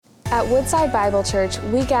At Woodside Bible Church,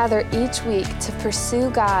 we gather each week to pursue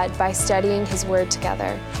God by studying His Word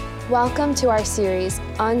together. Welcome to our series,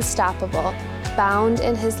 Unstoppable, Bound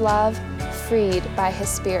in His Love, Freed by His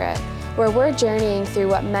Spirit, where we're journeying through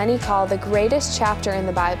what many call the greatest chapter in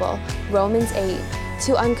the Bible, Romans 8,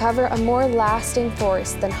 to uncover a more lasting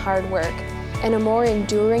force than hard work and a more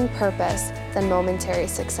enduring purpose than momentary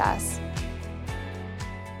success.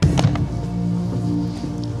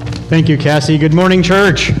 Thank you, Cassie. Good morning,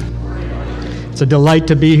 church. It's a delight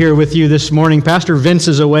to be here with you this morning. Pastor Vince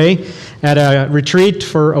is away at a retreat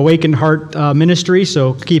for Awakened Heart Ministry,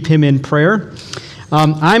 so keep him in prayer.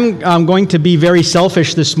 I'm going to be very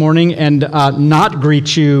selfish this morning and not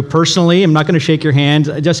greet you personally. I'm not going to shake your hand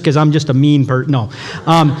just because I'm just a mean person. No.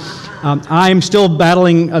 I'm still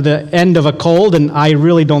battling the end of a cold, and I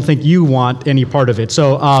really don't think you want any part of it.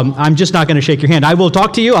 So I'm just not going to shake your hand. I will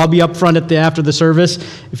talk to you. I'll be up front after the service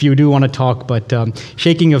if you do want to talk, but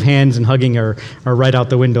shaking of hands and hugging are right out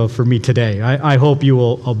the window for me today. I hope you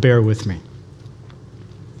will bear with me.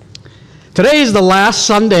 Today is the last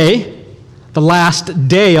Sunday, the last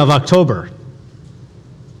day of October.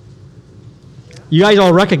 You guys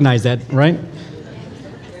all recognize that, right?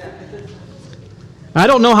 I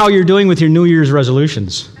don't know how you're doing with your New Year's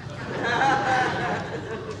resolutions.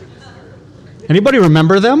 Anybody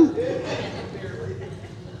remember them?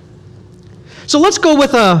 So let's go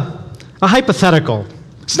with a hypothetical.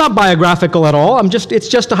 It's not biographical at all. It's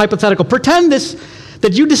just a hypothetical. Pretend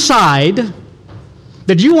that you decide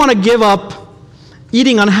that you want to give up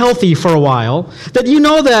eating unhealthy for a while, that you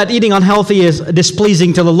know that eating unhealthy is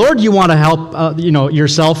displeasing to the Lord. You want to help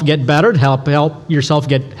yourself get better, help yourself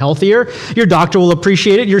get healthier. Your doctor will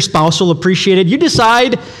appreciate it. Your spouse will appreciate it. You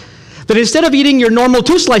decide that instead of eating your normal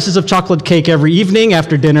 2 slices of chocolate cake every evening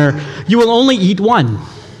after dinner, you will only eat 1.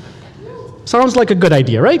 Sounds like a good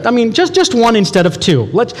idea, right? I mean, just 1 instead of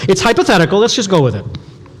 2. It's hypothetical. Let's just go with it.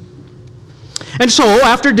 And so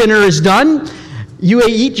after dinner is done, you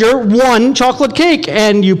eat your 1 chocolate cake,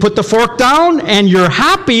 and you put the fork down, and you're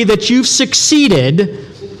happy that you've succeeded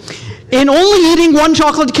in only eating 1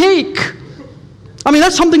 chocolate cake. I mean,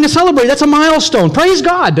 that's something to celebrate. That's a milestone. Praise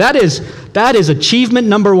God. That is achievement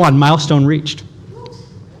number 1, milestone reached.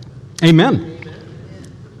 Amen.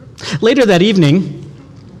 Later that evening,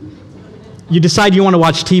 you decide you want to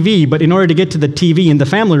watch TV, but in order to get to the TV in the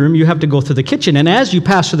family room, you have to go through the kitchen. And as you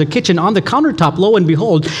pass through the kitchen, on the countertop, lo and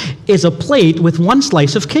behold, is a plate with 1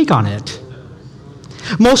 slice of cake on it.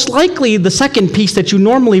 Most likely the second piece that you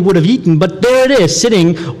normally would have eaten, but there it is,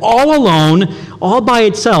 sitting all alone, all by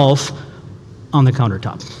itself on the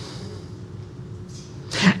countertop.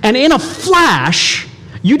 And in a flash,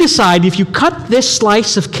 you decide if you cut this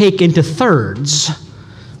slice of cake into thirds,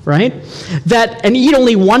 right? And eat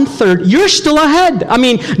only 1/3, you're still ahead. I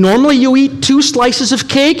mean, normally you eat 2 slices of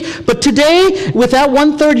cake, but today, with that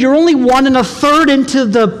 1/3, you're only 1 1/3 into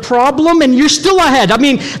the problem, and you're still ahead. I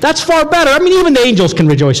mean, that's far better. I mean, even the angels can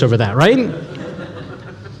rejoice over that, right?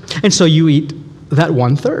 And so you eat that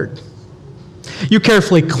 1/3. You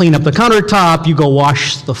carefully clean up the countertop, you go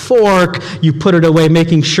wash the fork, you put it away,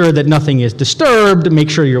 making sure that nothing is disturbed, make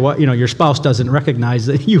sure your spouse doesn't recognize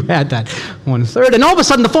that you had that 1/3, and all of a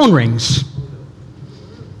sudden the phone rings.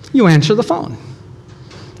 You answer the phone.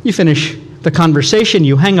 You finish the conversation,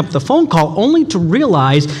 you hang up the phone call, only to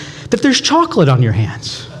realize that there's chocolate on your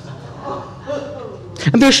hands.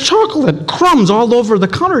 And there's chocolate crumbs all over the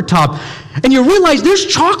countertop, and you realize there's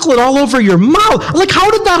chocolate all over your mouth. Like, how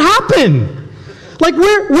did that happen? Like,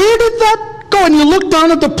 where did that go? And you look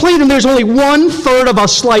down at the plate, and there's only 1/3 of a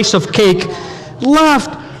slice of cake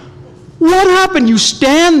left. What happened? You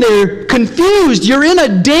stand there confused. You're in a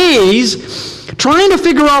daze, trying to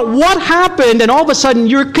figure out what happened, and all of a sudden,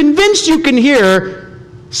 you're convinced you can hear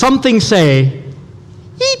something say,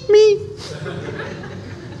 "Eat me.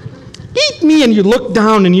 Eat me." And you look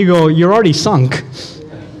down, and you go, you're already sunk.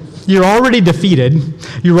 You're already defeated.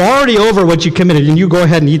 You're already over what you committed, and you go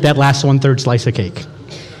ahead and eat that last 1/3 slice of cake.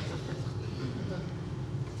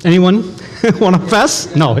 Anyone want to fess?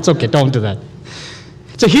 No, it's okay. Don't do that.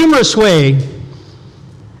 It's a humorous way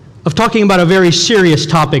of talking about a very serious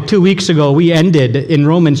topic. 2 weeks ago, we ended in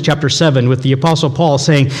Romans chapter 7 with the Apostle Paul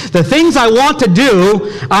saying, "The things I want to do,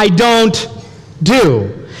 I don't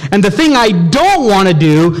do. And the thing I don't want to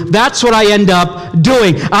do, that's what I end up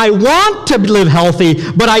doing. I want to live healthy,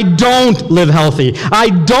 but I don't live healthy. I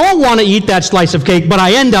don't want to eat that slice of cake, but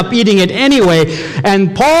I end up eating it anyway."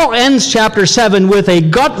 And Paul ends chapter 7 with a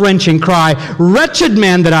gut-wrenching cry, "Wretched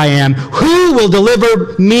man that I am, who will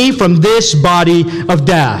deliver me from this body of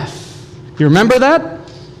death?" You remember that?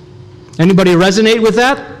 Anybody resonate with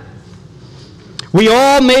that? We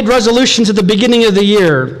all made resolutions at the beginning of the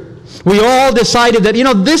year. We all decided that,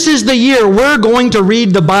 this is the year we're going to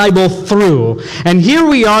read the Bible through. And here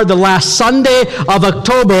we are, the last Sunday of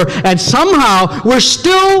October, and somehow we're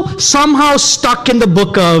still stuck in the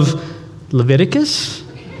book of Leviticus?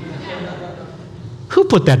 Who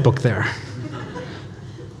put that book there?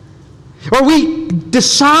 Or we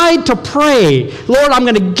decide to pray. Lord, I'm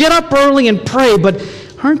going to get up early and pray, but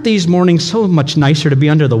aren't these mornings so much nicer to be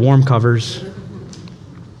under the warm covers?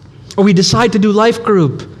 Or we decide to do life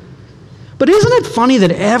group. But isn't it funny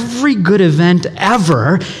that every good event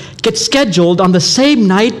ever gets scheduled on the same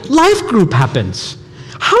night life group happens?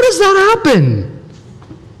 How does that happen?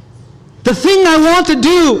 The thing I want to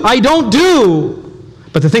do, I don't do.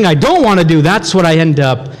 But the thing I don't want to do, that's what I end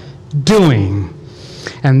up doing.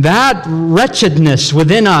 And that wretchedness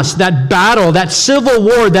within us, that battle, that civil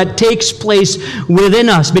war that takes place within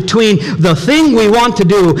us between the thing we want to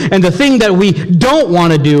do and the thing that we don't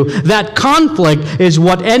want to do, that conflict is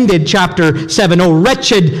what ended chapter 7. Oh,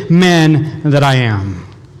 wretched man that I am.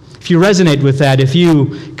 If you resonate with that, if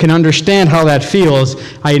you can understand how that feels,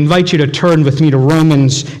 I invite you to turn with me to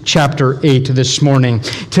Romans chapter 8 this morning.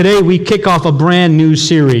 Today we kick off a brand new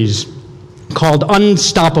series called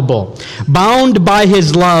Unstoppable, bound by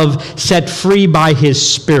his love, set free by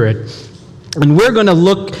his Spirit. And we're going to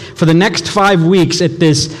look for the next 5 weeks at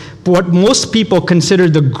this, what most people consider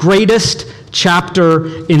the greatest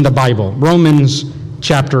chapter in the Bible, Romans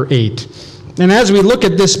chapter 8. And as we look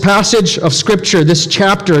at this passage of Scripture, this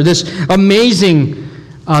chapter, this amazing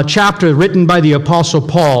chapter written by the Apostle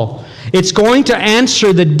Paul, it's going to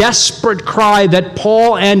answer the desperate cry that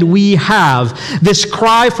Paul and we have, this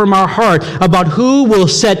cry from our heart about who will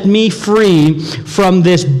set me free from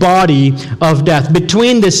this body of death,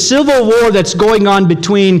 between the civil war that's going on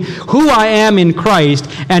between who I am in Christ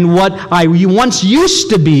and what I once used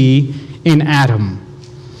to be in Adam.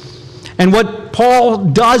 And what Paul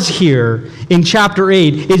does here in chapter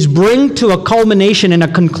 8 is bring to a culmination and a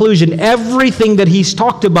conclusion everything that he's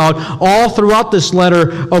talked about all throughout this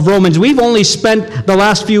letter of Romans. We've only spent the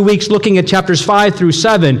last few weeks looking at chapters 5 through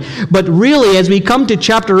 7, but really as we come to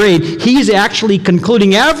chapter 8, he's actually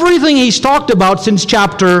concluding everything he's talked about since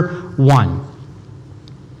chapter 1.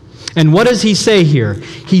 And what does he say here?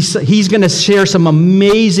 He's going to share some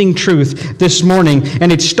amazing truth this morning.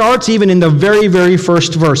 And it starts even in the very, very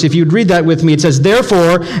first verse. If you'd read that with me, it says,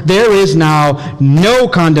 "Therefore, there is now no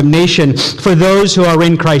condemnation for those who are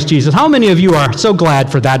in Christ Jesus." How many of you are so glad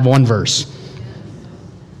for that one verse?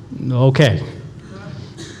 Okay.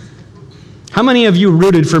 How many of you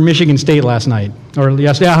rooted for Michigan State last night? Or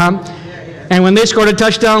yesterday? And when they scored a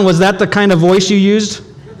touchdown, was that the kind of voice you used?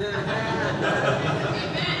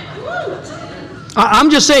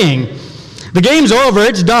 I'm just saying, the game's over,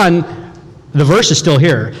 it's done. The verse is still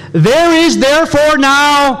here. "There is therefore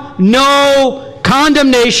now no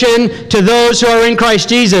condemnation to those who are in Christ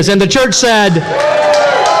Jesus." And the church said,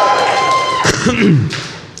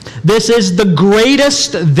 this is the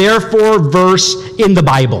greatest therefore verse in the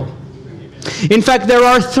Bible. In fact, there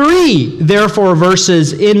are 3 therefore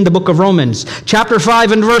verses in the book of Romans. Chapter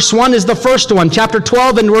 5 and verse 1 is the first one. Chapter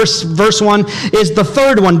 12 and verse 1 is the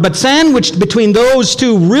third one. But sandwiched between those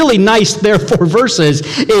 2 really nice therefore verses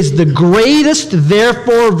is the greatest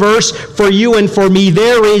therefore verse for you and for me.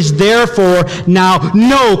 There is therefore now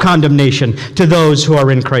no condemnation to those who are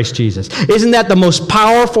in Christ Jesus. Isn't that the most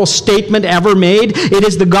powerful statement ever made? It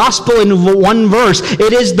is the gospel in one verse.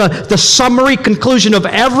 It is the summary conclusion of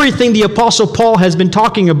everything the Apostle Paul has been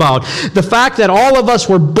talking about. The fact that all of us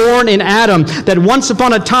were born in Adam, that once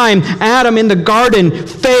upon a time Adam in the garden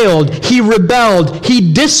failed, he rebelled,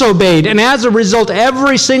 he disobeyed, and as a result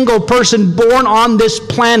every single person born on this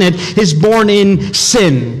planet is born in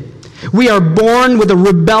sin. We are born with a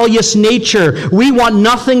rebellious nature. We want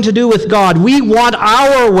nothing to do with God. We want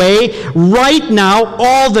our way right now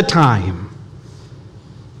all the time.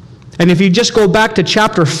 And if you just go back to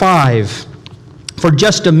chapter 5 for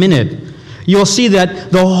just a minute, you'll see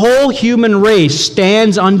that the whole human race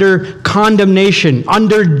stands under condemnation,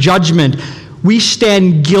 under judgment. We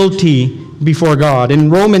stand guilty before God. In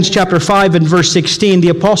Romans chapter 5 and verse 16, the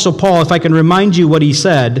Apostle Paul, if I can remind you what he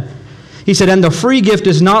said, "And the free gift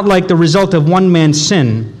is not like the result of one man's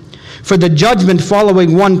sin. For the judgment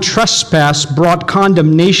following one trespass brought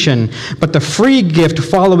condemnation, but the free gift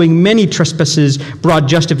following many trespasses brought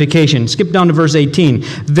justification." Skip down to verse 18.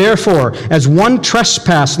 "Therefore, as one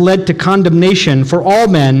trespass led to condemnation for all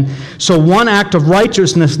men, so one act of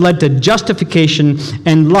righteousness led to justification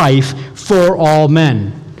and life for all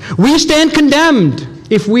men." We stand condemned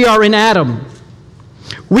if we are in Adam.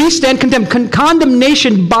 We stand condemned.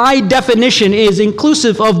 Condemnation, by definition, is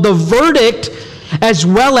inclusive of the verdict as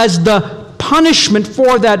well as the punishment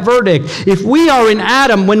for that verdict. If we are in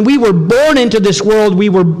Adam, when we were born into this world, we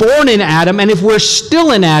were born in Adam. And if we're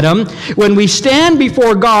still in Adam, when we stand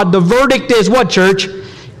before God, the verdict is what, church?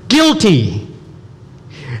 Guilty.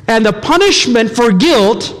 And the punishment for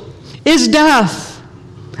guilt is death.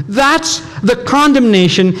 That's the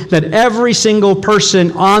condemnation that every single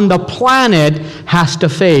person on the planet has to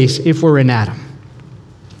face if we're in Adam.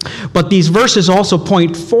 But these verses also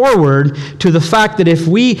point forward to the fact that if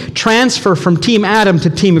we transfer from Team Adam to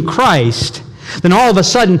Team Christ, then all of a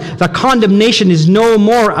sudden the condemnation is no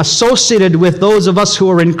more associated with those of us who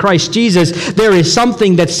are in Christ Jesus. There is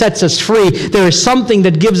something that sets us free. There is something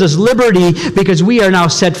that gives us liberty because we are now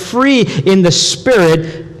set free in the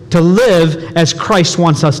Spirit to live as Christ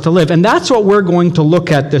wants us to live. And that's what we're going to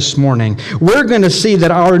look at this morning. We're going to see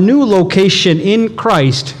that our new location in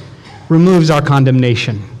Christ removes our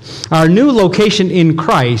condemnation. Our new location in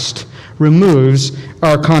Christ removes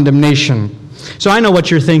our condemnation. So I know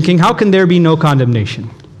what you're thinking. How can there be no condemnation?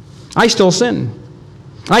 I still sin.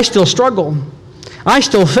 I still struggle. I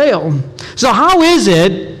still fail. So how is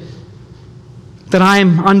it that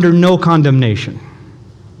I'm under no condemnation?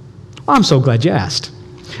 Well, I'm so glad you asked.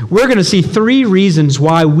 We're going to see 3 reasons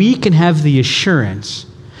why we can have the assurance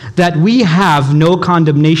that we have no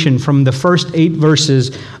condemnation from the first 8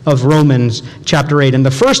 verses of Romans chapter 8. And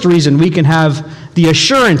the first reason we can have the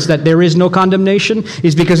assurance that there is no condemnation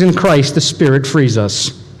is because in Christ the Spirit frees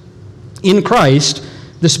us. In Christ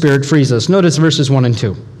the Spirit frees us. Notice verses 1 and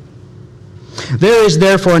 2. There is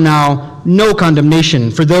therefore now no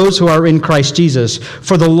condemnation for those who are in Christ Jesus.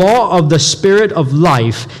 For the law of the Spirit of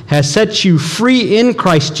life has set you free in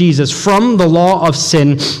Christ Jesus from the law of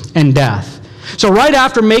sin and death. So right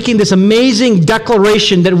after making this amazing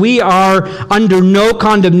declaration that we are under no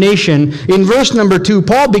condemnation, in verse number 2,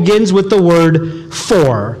 Paul begins with the word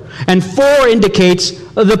for. And for indicates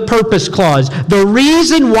the purpose clause. The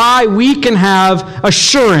reason why we can have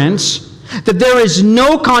assurance that there is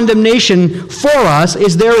no condemnation for us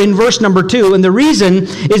is there in verse number 2. And the reason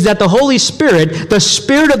is that the Holy Spirit, the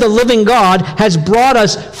Spirit of the living God, has brought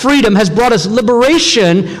us freedom, has brought us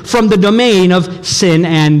liberation from the domain of sin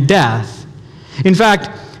and death. In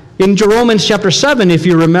fact, in Romans chapter 7, if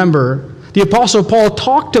you remember, the Apostle Paul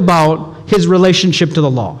talked about his relationship to the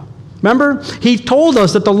law. Remember? He told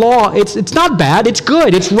us that the law, it's not bad, it's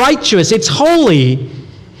good, it's righteous, it's holy.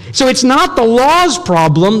 So it's not the law's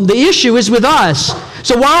problem, the issue is with us.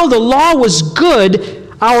 So while the law was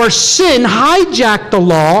good, our sin hijacked the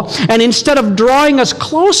law, and instead of drawing us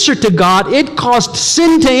closer to God, it caused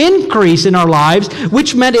sin to increase in our lives,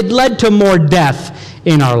 which meant it led to more death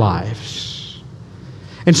in our lives.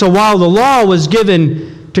 And so while the law was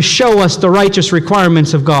given to show us the righteous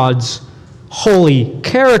requirements of God's holy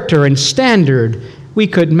character and standard, we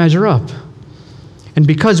couldn't measure up. And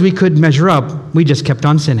because we couldn't measure up, we just kept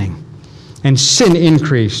on sinning. And sin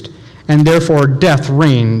increased, and therefore death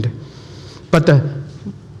reigned. But the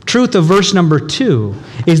truth of verse number 2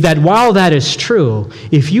 is that while that is true,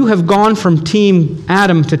 if you have gone from Team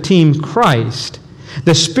Adam to Team Christ,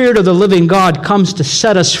 the Spirit of the living God comes to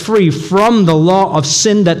set us free from the law of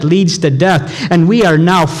sin that leads to death. And we are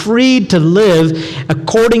now freed to live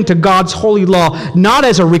according to God's holy law, not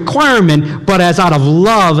as a requirement, but as out of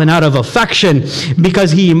love and out of affection,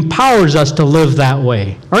 because He empowers us to live that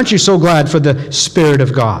way. Aren't you so glad for the Spirit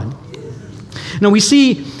of God? Now we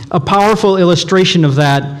see a powerful illustration of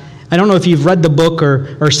that. I don't know if you've read the book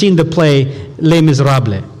or seen the play Les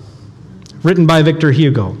Miserables, written by Victor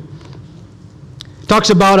Hugo. Talks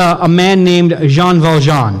about a man named Jean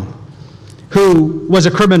Valjean, who was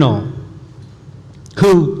a criminal,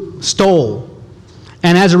 who stole.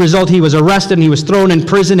 And as a result, he was arrested and he was thrown in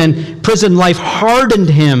prison, and prison life hardened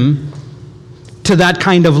him to that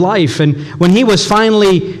kind of life. And when he was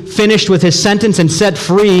finally finished with his sentence and set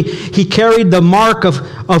free, he carried the mark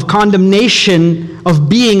of condemnation of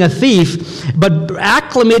being a thief, but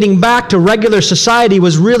acclimating back to regular society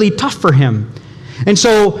was really tough for him. And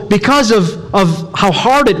so, because of how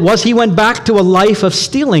hard it was, he went back to a life of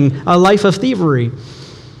stealing, a life of thievery.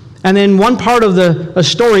 And in one part of the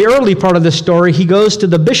story, early part of the story, he goes to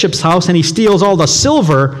the bishop's house and he steals all the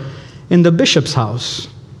silver in the bishop's house.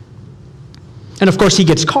 And of course, he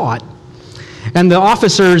gets caught. And the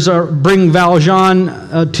officers bring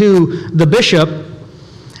Valjean to the bishop.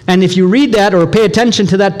 And if you read that or pay attention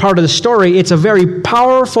to that part of the story, it's a very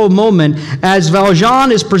powerful moment as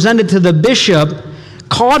Valjean is presented to the bishop,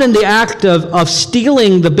 caught in the act of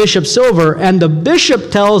stealing the bishop's silver, and the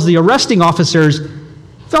bishop tells the arresting officers,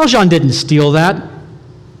 Valjean didn't steal that.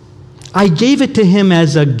 I gave it to him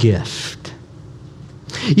as a gift.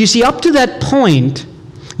 You see, up to that point,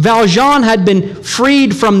 Valjean had been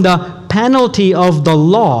freed from the penalty of the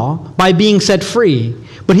law by being set free,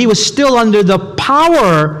 but he was still under the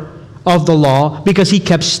power of the law because he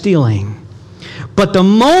kept stealing. But the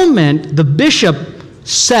moment the bishop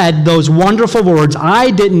said those wonderful words,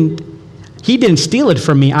 he didn't steal it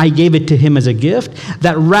from me, I gave it to him as a gift,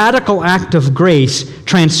 that radical act of grace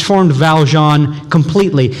transformed Valjean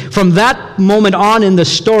completely. From that moment on in the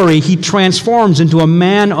story, he transforms into a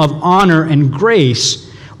man of honor and grace.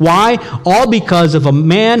 Why? All because of a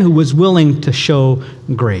man who was willing to show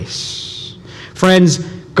grace. Friends,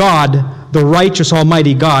 God, the righteous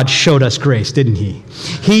Almighty God, showed us grace, didn't He?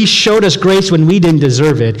 He showed us grace when we didn't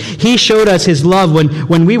deserve it. He showed us His love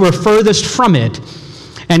when we were furthest from it.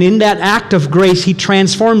 And in that act of grace, He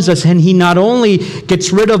transforms us, and He not only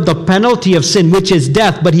gets rid of the penalty of sin, which is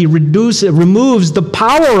death, but He removes the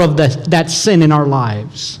power of that sin in our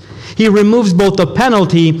lives. He removes both the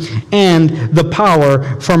penalty and the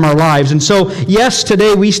power from our lives. And so, yes,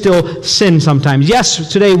 today we still sin sometimes. Yes,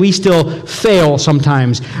 today we still fail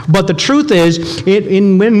sometimes. But the truth is,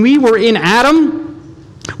 when we were in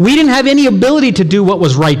Adam, we didn't have any ability to do what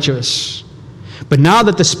was righteous. But now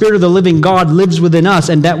that the Spirit of the living God lives within us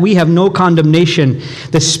and that we have no condemnation,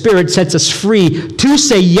 the Spirit sets us free to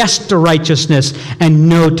say yes to righteousness and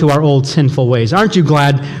no to our old sinful ways. Aren't you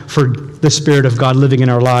glad for the Spirit of God living in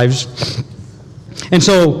our lives? And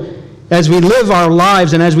so, as we live our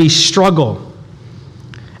lives and as we struggle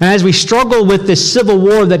with this civil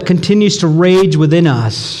war that continues to rage within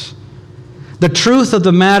us, the truth of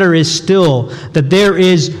the matter is still that there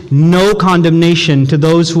is no condemnation to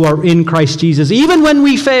those who are in Christ Jesus. Even when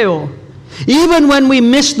we fail, even when we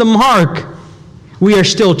miss the mark, we are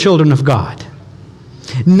still children of God.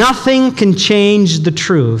 Nothing can change the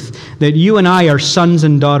truth that you and I are sons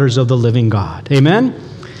and daughters of the living God. Amen?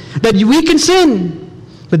 That we can sin,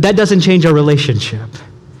 but that doesn't change our relationship.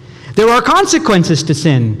 There are consequences to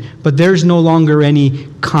sin, but there's no longer any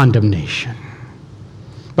condemnation.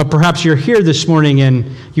 But perhaps you're here this morning and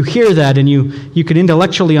you hear that and you can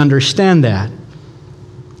intellectually understand that.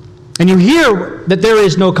 And you hear that there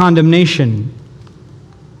is no condemnation.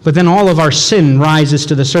 But then all of our sin rises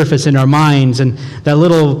to the surface in our minds, and that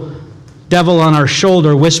little devil on our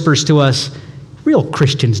shoulder whispers to us, real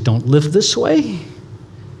Christians don't live this way.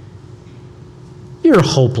 You're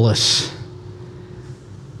hopeless.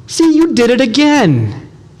 See, you did it again.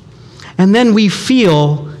 And then we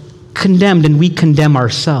feel condemned, and we condemn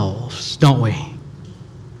ourselves, don't we?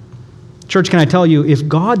 Church, can I tell you, if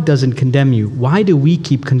God doesn't condemn you, why do we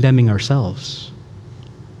keep condemning ourselves?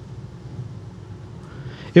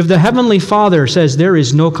 If the Heavenly Father says there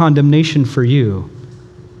is no condemnation for you,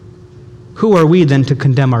 who are we then to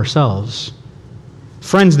condemn ourselves?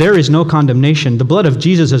 Friends, there is no condemnation. The blood of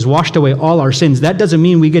Jesus has washed away all our sins. That doesn't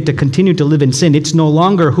mean we get to continue to live in sin. It's no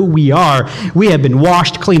longer who we are. We have been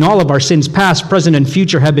washed clean. All of our sins, past, present, and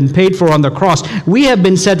future, have been paid for on the cross. We have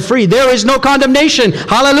been set free. There is no condemnation.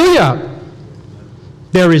 Hallelujah!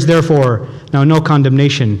 There is therefore now no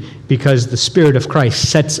condemnation because the Spirit of Christ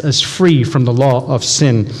sets us free from the law of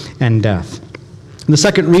sin and death. And the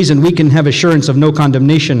second reason we can have assurance of no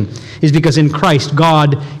condemnation is because in Christ,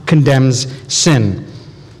 God condemns sin.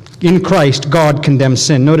 In Christ, God condemns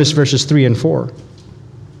sin. Notice verses 3 and 4.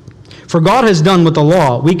 For God has done what the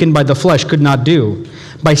law, weakened by the flesh, could not do.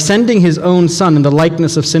 By sending His own Son in the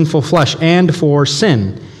likeness of sinful flesh and for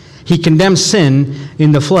sin, He condemns sin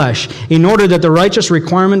in the flesh, in order that the righteous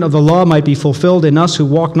requirement of the law might be fulfilled in us who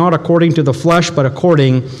walk not according to the flesh, but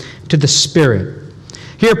according to the Spirit.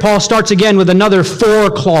 Here Paul starts again with another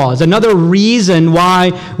for clause, another reason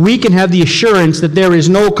why we can have the assurance that there is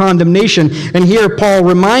no condemnation. And here Paul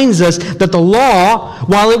reminds us that the law,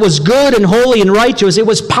 while it was good and holy and righteous, it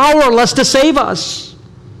was powerless to save us.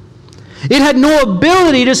 It had no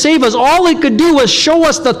ability to save us. All it could do was show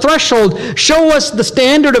us the threshold, show us the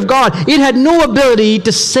standard of God. It had no ability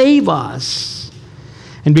to save us.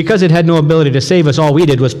 And because it had no ability to save us, all we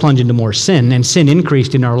did was plunge into more sin, and sin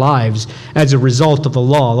increased in our lives as a result of the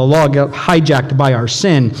law. The law got hijacked by our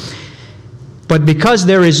sin. But because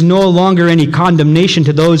there is no longer any condemnation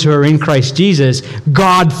to those who are in Christ Jesus,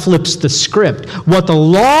 God flips the script. What the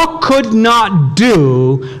law could not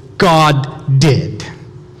do, God did.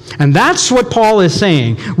 And that's what Paul is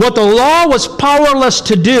saying. What the law was powerless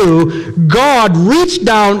to do, God reached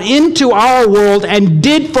down into our world and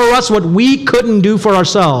did for us what we couldn't do for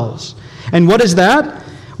ourselves. And what is that?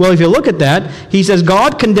 Well, if you look at that, he says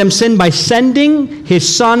God condemns sin by sending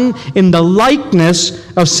His Son in the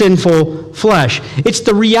likeness of sinful flesh. It's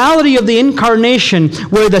the reality of the incarnation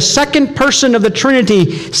where the second person of the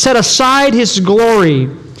Trinity set aside His glory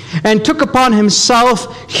and took upon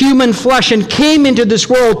himself human flesh and came into this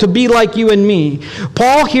world to be like you and me.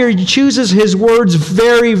 Paul here chooses his words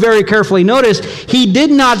very, very carefully. Notice, he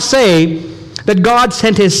did not say that God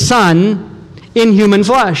sent his Son in human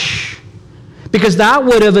flesh, because that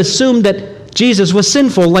would have assumed that Jesus was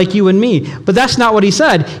sinful like you and me. But that's not what he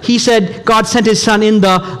said. He said God sent his Son in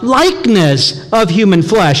the likeness of human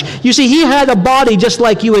flesh. You see, he had a body just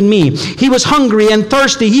like you and me. He was hungry and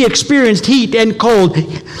thirsty. He experienced heat and cold.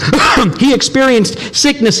 He experienced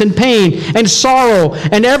sickness and pain and sorrow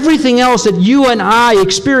and everything else that you and I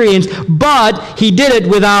experienced, but he did it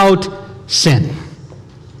without sin.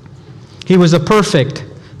 He was a perfect,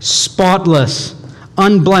 spotless,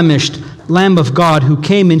 unblemished Lamb of God who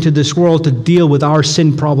came into this world to deal with our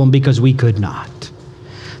sin problem because we could not.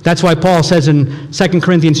 That's why Paul says in 2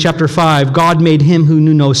 Corinthians chapter 5, God made him who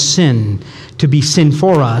knew no sin to be sin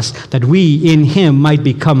for us, that we in him might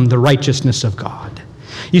become the righteousness of God.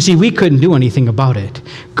 You see, we couldn't do anything about it.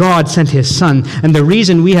 God sent his Son, and the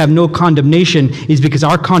reason we have no condemnation is because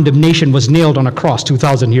our condemnation was nailed on a cross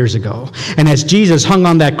 2,000 years ago. And as Jesus hung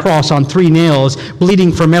on that cross on 3 nails,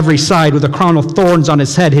 bleeding from every side with a crown of thorns on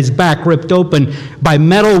his head, his back ripped open by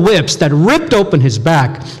metal whips that ripped open his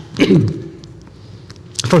back,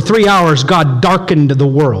 for 3 hours God darkened the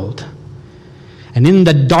world. And in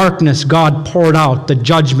the darkness, God poured out the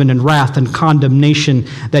judgment and wrath and condemnation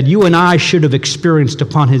that you and I should have experienced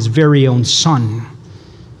upon his very own Son.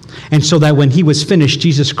 And so that when he was finished,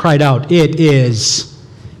 Jesus cried out, "It is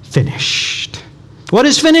finished." What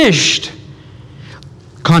is finished?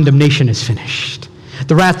 Condemnation is finished.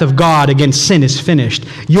 The wrath of God against sin is finished.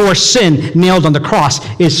 Your sin nailed on the cross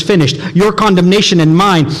is finished. Your condemnation and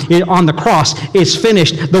mine on the cross is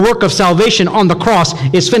finished. The work of salvation on the cross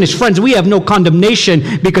is finished. Friends, we have no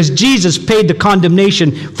condemnation because Jesus paid the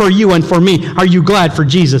condemnation for you and for me. Are you glad for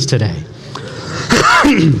Jesus today?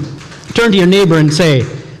 Turn to your neighbor and say,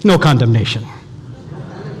 "No condemnation."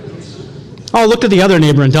 Oh, look to the other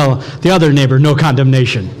neighbor and tell the other neighbor, "No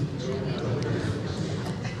condemnation."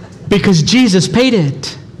 Because Jesus paid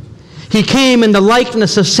it. He came in the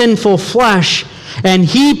likeness of sinful flesh, and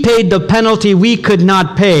he paid the penalty we could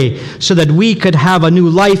not pay so that we could have a new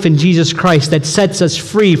life in Jesus Christ that sets us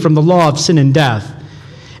free from the law of sin and death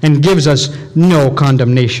and gives us no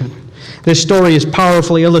condemnation. This story is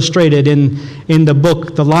powerfully illustrated in the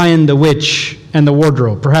book, The Lion, the Witch, and the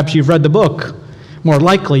Wardrobe. Perhaps you've read the book. More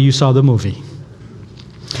likely you saw the movie.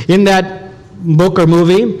 In that book or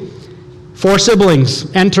movie, 4 siblings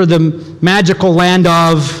enter the magical land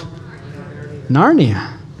of Narnia.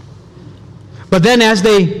 But then as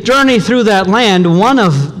they journey through that land, one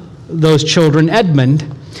of those children, Edmund,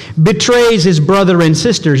 betrays his brother and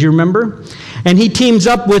sisters, you remember? And he teams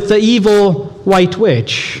up with the evil White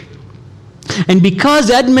Witch. And because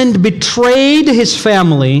Edmund betrayed his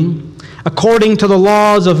family, according to the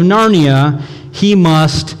laws of Narnia, he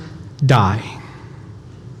must die.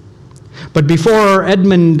 But before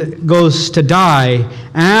Edmund goes to die,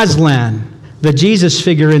 Aslan, the Jesus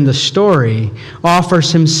figure in the story,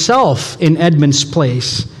 offers himself in Edmund's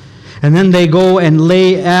place. And then they go and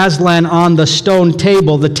lay Aslan on the stone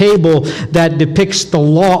table, the table that depicts the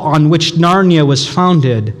law on which Narnia was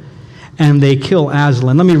founded, and they kill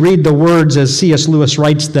Aslan. Let me read the words as C.S. Lewis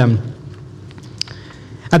writes them.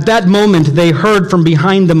 At that moment, they heard from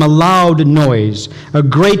behind them a loud noise, a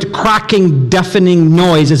great cracking, deafening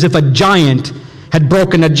noise, as if a giant had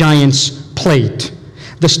broken a giant's plate.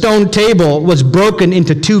 The stone table was broken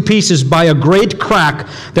into 2 pieces by a great crack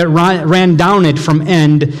that ran down it from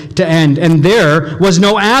end to end, and there was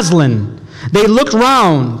no Aslan. They looked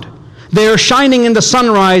round. There, shining in the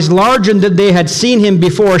sunrise, larger than they had seen him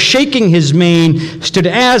before, shaking his mane, stood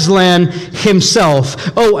Aslan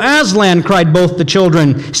himself. "Oh, Aslan!" cried both the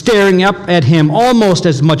children, staring up at him, almost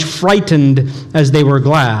as much frightened as they were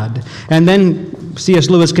glad. And then C.S.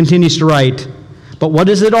 Lewis continues to write, "But what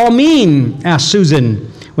does it all mean?" asked Susan,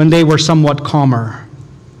 when they were somewhat calmer.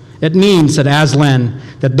 "It means," said Aslan,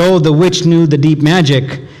 "that though the witch knew the deep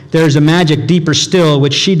magic, there is a magic deeper still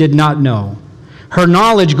which she did not know. Her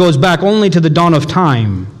knowledge goes back only to the dawn of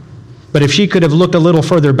time. But if she could have looked a little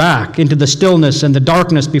further back into the stillness and the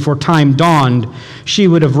darkness before time dawned, she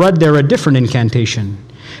would have read there a different incantation.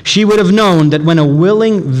 She would have known that when a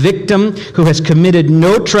willing victim who has committed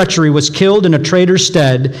no treachery was killed in a traitor's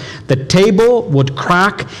stead, the table would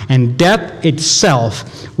crack and death itself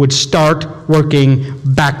would start working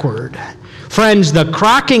backward." Friends, the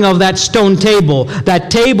cracking of that stone table,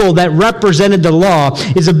 that table that represented the law,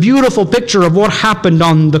 is a beautiful picture of what happened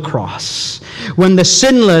on the cross. When the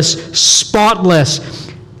sinless, spotless,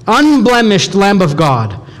 unblemished Lamb of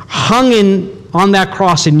God hung on that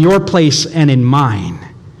cross in your place and in mine.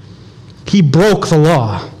 He broke the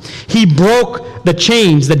law. He broke the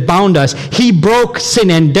chains that bound us. He broke sin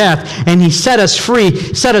and death, and he set us free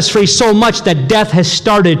so much that death has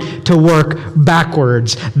started to work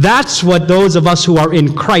backwards. That's what those of us who are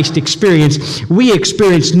in Christ experience. We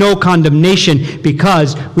experience no condemnation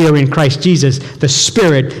because we are in Christ Jesus. The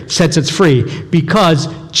Spirit sets us free because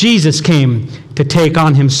Jesus came to take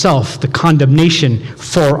on himself the condemnation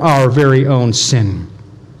for our very own sin.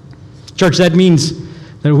 Church, that means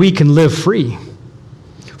that we can live free.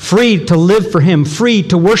 Free to live for him, free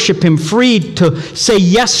to worship him, free to say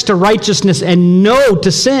yes to righteousness and no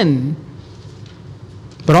to sin.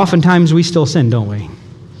 But oftentimes we still sin, don't we?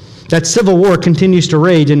 That civil war continues to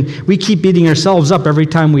rage, and we keep beating ourselves up every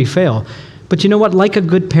time we fail. But you know what? Like a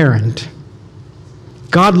good parent,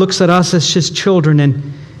 God looks at us as his children,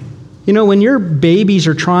 and you know, when your babies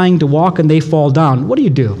are trying to walk and they fall down, what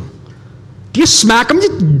do? Do you smack them?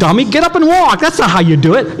 You dummy, get up and walk. That's not how you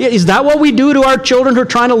do it. Is that what we do to our children who are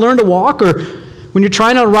trying to learn to walk? Or when you're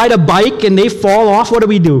trying to ride a bike and they fall off, what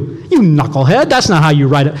do? You knucklehead, that's not how you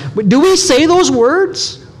ride it. Do we say those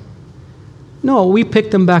words? No, we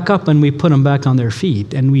pick them back up and we put them back on their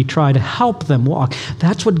feet and we try to help them walk.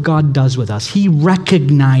 That's what God does with us. He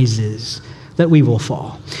recognizes that we will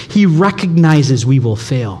fall. He recognizes we will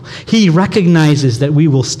fail. He recognizes that we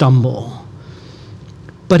will stumble.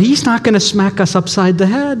 But he's not going to smack us upside the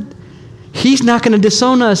head. He's not going to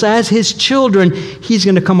disown us as his children. He's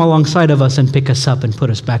going to come alongside of us and pick us up and put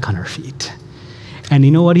us back on our feet. And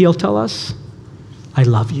you know what he'll tell us? I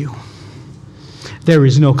love you. There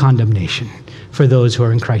is no condemnation for those who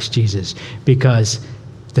are in Christ Jesus because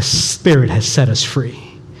the Spirit has set us free.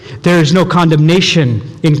 There is no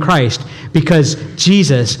condemnation in Christ because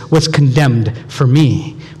Jesus was condemned for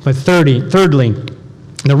me. But thirdly,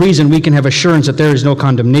 the reason we can have assurance that there is no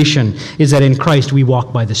condemnation is that in Christ we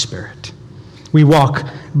walk by the Spirit. We walk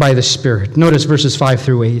by the Spirit. Notice verses 5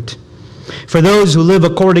 through 8. For those who live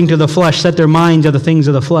according to the flesh set their minds on the things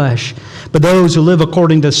of the flesh, but those who live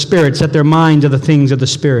according to the Spirit set their minds on the things of the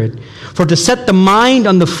Spirit. For to set the mind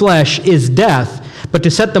on the flesh is death, but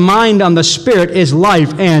to set the mind on the Spirit is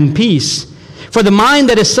life and peace. For the mind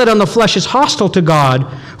that is set on the flesh is hostile to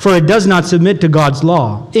God, for it does not submit to God's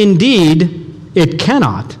law. Indeed, it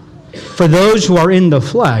cannot, for those who are in the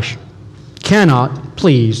flesh cannot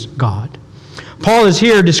please God. Paul is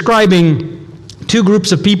here describing two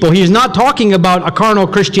groups of people. He is not talking about a carnal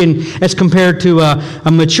Christian as compared to a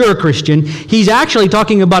mature Christian. He's actually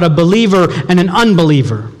talking about a believer and an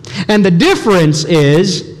unbeliever. And the difference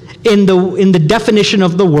is in the definition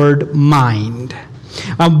of the word mind.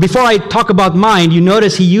 Before I talk about mind, you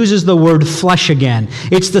notice he uses the word flesh again.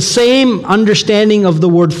 It's the same understanding of the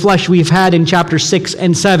word flesh we've had in chapter 6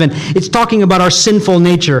 and 7. It's talking about our sinful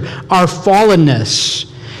nature, our fallenness.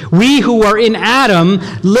 We who are in Adam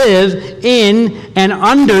live in and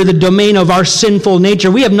under the domain of our sinful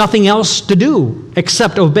nature. We have nothing else to do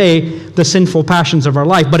except obey the sinful passions of our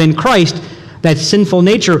life. But in Christ, that sinful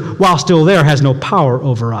nature, while still there, has no power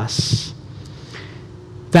over us.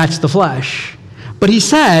 That's the flesh. But he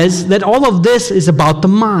says that all of this is about the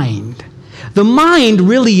mind. The mind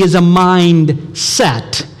really is a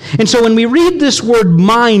mindset. And so when we read this word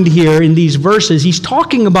mind here in these verses, he's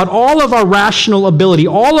talking about all of our rational ability,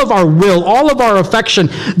 all of our will, all of our affection,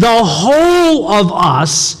 the whole of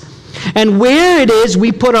us, and where it is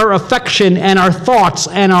we put our affection and our thoughts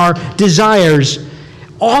and our desires.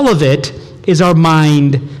 All of it is our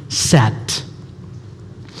mindset.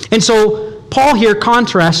 And so Paul here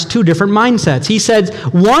contrasts two different mindsets. He says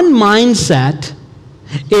one mindset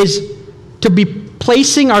is to be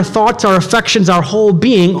placing our thoughts, our affections, our whole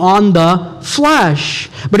being on the flesh.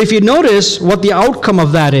 But if you notice what the outcome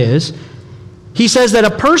of that is, he says that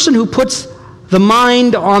a person who puts the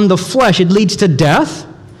mind on the flesh, it leads to death,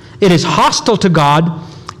 it is hostile to God,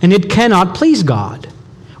 and it cannot please God.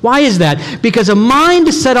 Why is that? Because a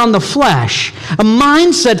mind set on the flesh, a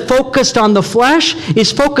mindset focused on the flesh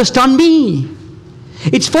is focused on me.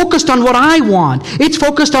 It's focused on what I want. It's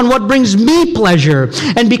focused on what brings me pleasure.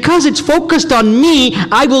 And because it's focused on me,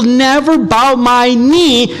 I will never bow my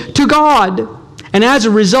knee to God. And as a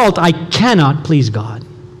result, I cannot please God.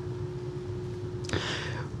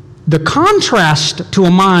 The contrast to a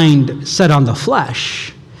mind set on the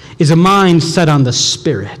flesh is a mind set on the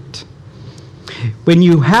Spirit. When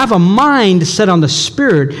you have a mind set on the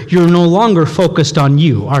Spirit, you're no longer focused on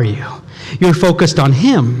you, are you? You're focused on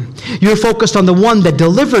Him. You're focused on the one that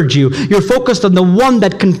delivered you. You're focused on the one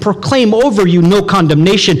that can proclaim over you no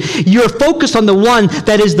condemnation. You're focused on the one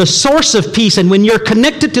that is the source of peace. And when you're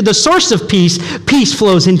connected to the source of peace, peace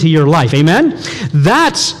flows into your life. Amen?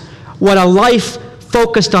 That's what a life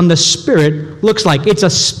focused on the Spirit looks like.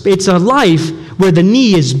 It's a life where the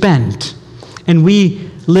knee is bent and we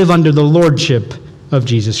live under the lordship of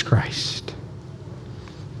Jesus Christ.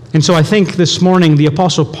 And so I think this morning the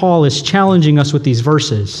Apostle Paul is challenging us with these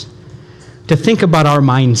verses to think about our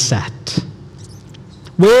mindset.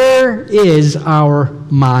 Where is our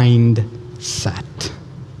mindset?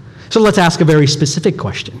 So let's ask a very specific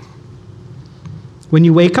question. When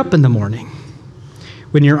you wake up in the morning,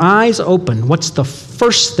 when your eyes open, what's the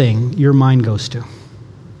first thing your mind goes to?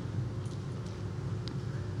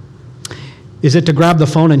 Is it to grab the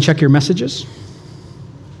phone and check your messages?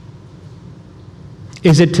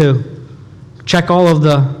 Is it to check all of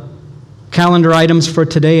the calendar items for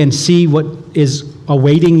today and see what is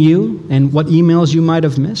awaiting you and what emails you might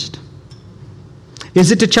have missed?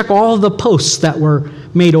 Is it to check all the posts that were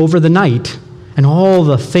made over the night and all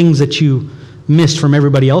the things that you missed from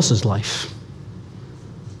everybody else's life?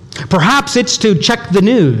 Perhaps it's to check the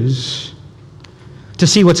news to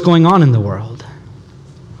see what's going on in the world,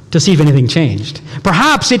 to see if anything changed.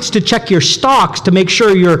 Perhaps it's to check your stocks to make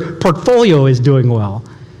sure your portfolio is doing well.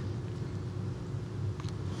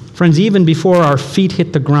 Friends, even before our feet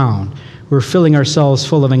hit the ground, we're filling ourselves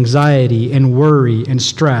full of anxiety and worry and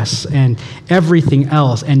stress and everything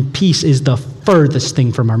else, and peace is the furthest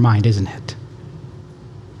thing from our mind, isn't it?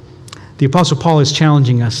 The Apostle Paul is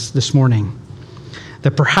challenging us this morning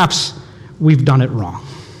that perhaps we've done it wrong,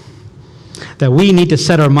 that we need to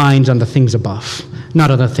set our minds on the things above, not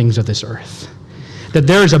on the things of this earth. That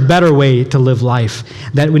there is a better way to live life.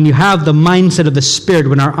 That when you have the mindset of the Spirit,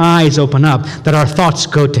 when our eyes open up, that our thoughts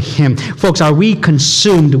go to Him. Folks, are we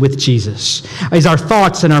consumed with Jesus? Is our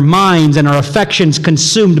thoughts and our minds and our affections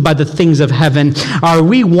consumed by the things of heaven? Are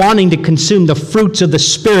we wanting to consume the fruits of the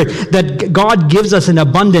Spirit that God gives us in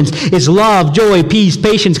abundance? Is love, joy, peace,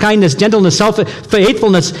 patience, kindness, gentleness,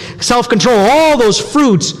 faithfulness, self-control, all those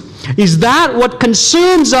fruits. Is that what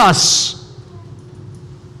consumes us?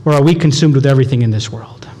 Or are we consumed with everything in this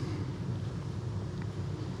world?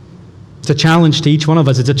 It's a challenge to each one of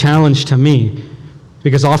us. It's a challenge to me,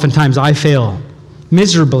 because oftentimes I fail,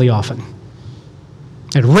 miserably often,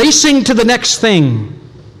 at racing to the next thing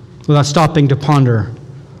without stopping to ponder,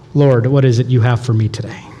 Lord, what is it you have for me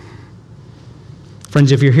today?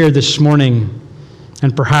 Friends, if you're here this morning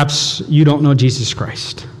and perhaps you don't know Jesus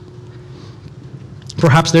Christ,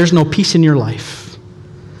 perhaps there's no peace in your life,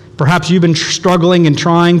 perhaps you've been struggling and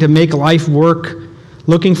trying to make life work,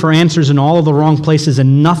 looking for answers in all of the wrong places,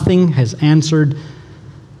 and nothing has answered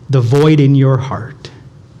the void in your heart.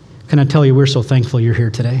 Can I tell you, we're so thankful you're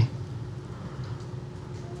here today.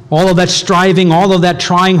 All of that striving, all of that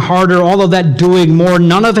trying harder, all of that doing more,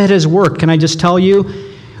 none of it has worked. Can I just tell you,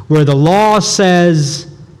 where the law says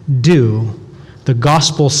do, the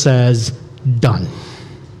gospel says done.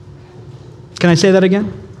 Can I say that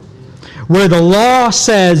again? Where the law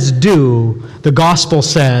says do, the gospel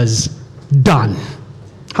says done.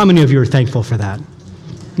 How many of you are thankful for that?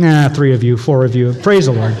 3 of you, 4 of you. Praise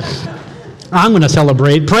the Lord. I'm going to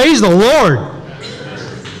celebrate. Praise the Lord.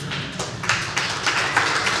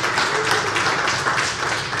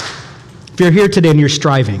 If you're here today and you're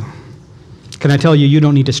striving, can I tell you, you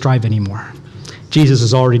don't need to strive anymore. Jesus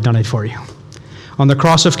has already done it for you. On the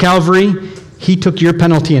cross of Calvary, He took your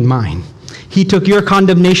penalty and mine. He took your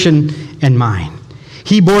condemnation and mine.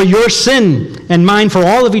 He bore your sin and mine for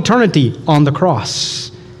all of eternity on the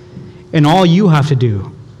cross. And all you have to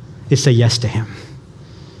do is say yes to Him.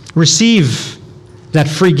 Receive that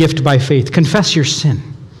free gift by faith. Confess your sin.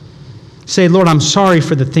 Say, Lord, I'm sorry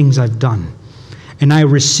for the things I've done. And I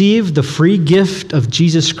receive the free gift of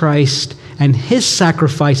Jesus Christ and His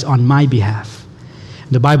sacrifice on my behalf.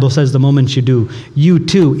 The Bible says the moment you do, you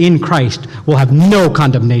too in Christ will have no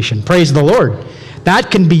condemnation. Praise the Lord.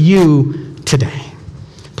 That can be you today.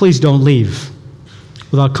 Please don't leave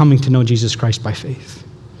without coming to know Jesus Christ by faith.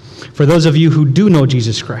 For those of you who do know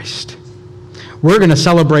Jesus Christ, we're going to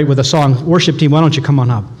celebrate with a song. Worship team, why don't you come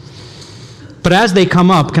on up? But as they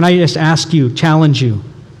come up, can I just ask you, challenge you,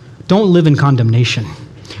 don't live in condemnation.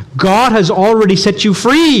 God has already set you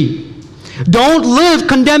free. Don't live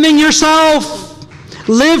condemning yourself.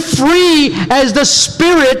 Live free as the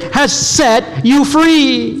Spirit has set you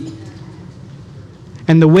free.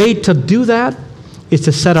 And the way to do that is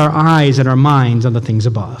to set our eyes and our minds on the things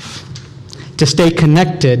above. To stay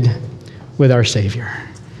connected with our Savior.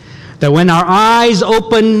 That when our eyes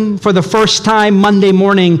open for the first time Monday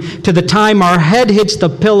morning to the time our head hits the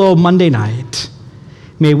pillow Monday night,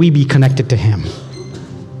 may we be connected to Him.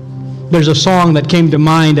 There's a song that came to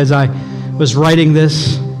mind as I was writing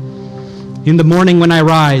this. In the morning when I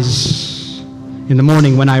rise, in the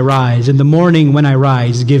morning when I rise, in the morning when I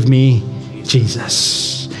rise, give me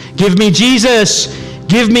Jesus. Give me Jesus.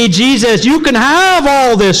 Give me Jesus. You can have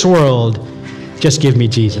all this world. Just give me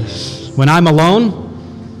Jesus. When I'm alone,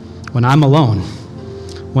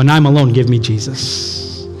 give me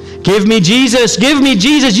Jesus. Give me Jesus. Give me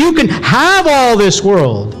Jesus. You can have all this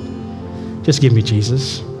world. Just give me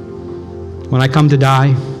Jesus. When I come to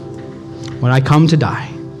die,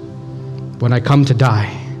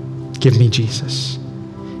 give me Jesus.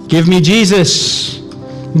 Give me Jesus.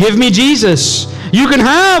 Give me Jesus. You can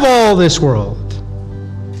have all this world.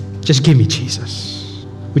 Just give me Jesus.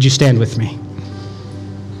 Would you stand with me?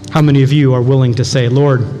 How many of you are willing to say,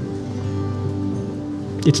 Lord,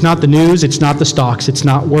 it's not the news, it's not the stocks, it's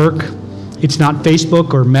not work, it's not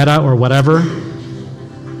Facebook or Meta or whatever.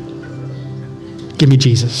 Give me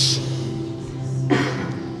Jesus.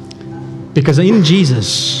 Because in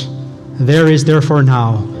Jesus, there is therefore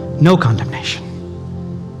now no condemnation.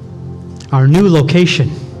 Our new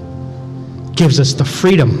location gives us the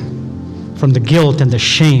freedom from the guilt and the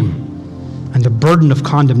shame and the burden of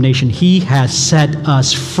condemnation. He has set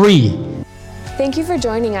us free. Thank you for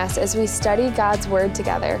joining us as we study God's Word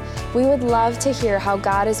together. We would love to hear how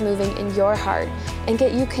God is moving in your heart and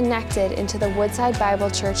get you connected into the Woodside Bible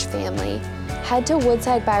Church family. Head to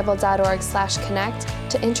woodsidebible.org/connect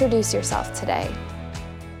to introduce yourself today.